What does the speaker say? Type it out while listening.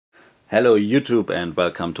Hello YouTube and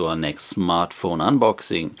welcome to our next smartphone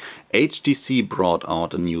unboxing. HTC brought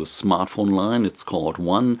out a new smartphone line. It's called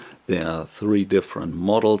One. There are 3 different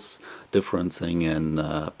models, differencing in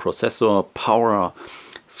processor, power,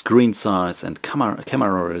 screen size and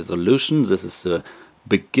camera resolution. This is the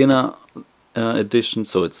beginner edition,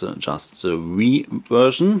 so it's just the V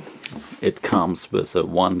version. It comes with a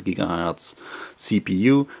 1 GHz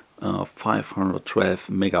CPU, 512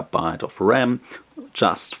 MB of RAM,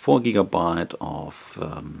 just 4 GB of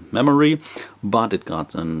memory, but it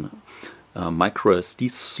got a micro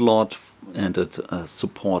SD slot and it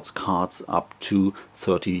supports cards up to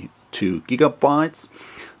 32 GB.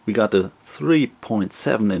 We got a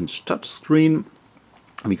 3.7-inch touchscreen.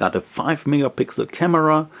 We got a 5 megapixel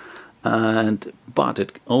camera, but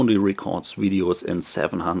it only records videos in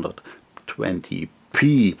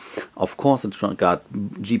 720p. Of course, it got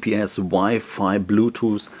GPS, Wi-Fi,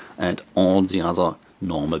 Bluetooth and all the other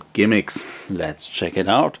normal gimmicks. Let's check it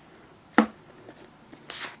out.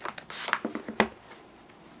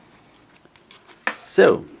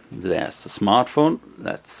 So, there's the smartphone.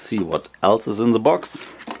 Let's see what else is in the box.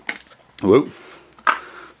 Whoa.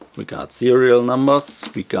 We got serial numbers.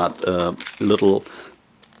 We got a little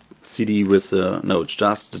CD with no, it's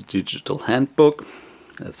just a digital handbook.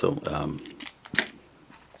 So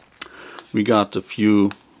we got a few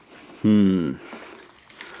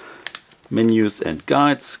menus and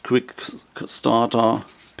guides, quick starter,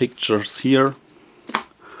 pictures here.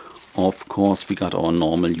 Of course, we got our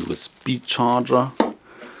normal USB charger.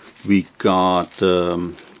 We got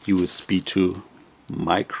USB to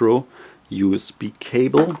micro USB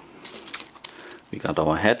cable. We got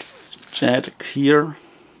our head jack here.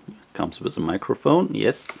 Comes with a microphone,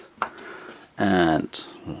 yes. And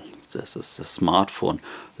this is the smartphone.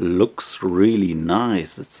 Looks really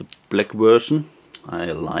nice. It's a black version. I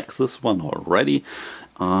like this one already.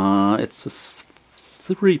 It's a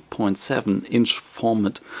 3.7-inch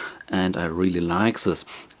format and I really like this.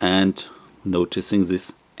 And noticing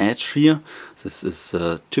this edge here, this is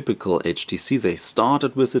typical HTC. They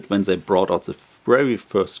started with it when they brought out the very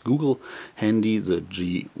first Google handy, the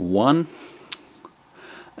G1.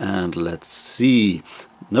 And let's see.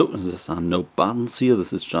 No, there are no buttons here.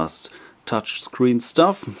 This is just touch screen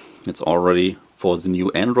stuff. It's already for the new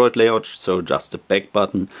Android layout, so just a back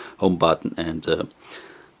button, home button and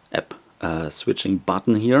app switching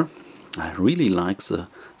button here. I really like the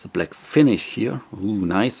black finish here. Ooh,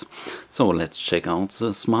 nice. So let's check out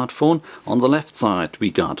the smartphone. On the left side we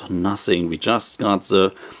got nothing. We just got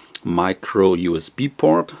the micro USB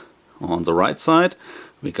port. On the right side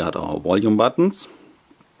we got our volume buttons,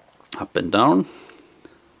 up and down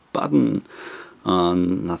button.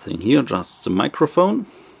 Nothing here, just the microphone.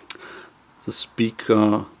 The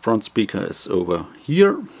speaker, front speaker is over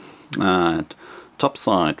here. And top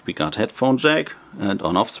side we got headphone jack and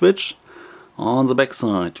on off switch. On the back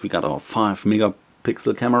side we got our 5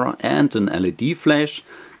 megapixel camera and an LED flash,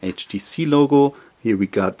 HTC logo. Here we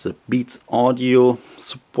got the Beats audio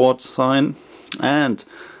support sign and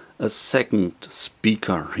a second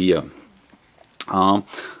speaker here.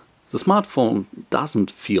 The smartphone doesn't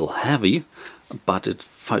feel heavy, but it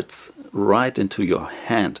fits right into your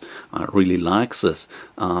hand. I really like this.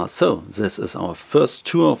 So this is our first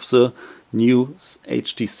tour of the new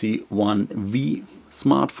HTC ONE V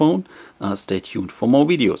smartphone. Stay tuned for more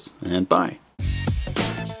videos and bye.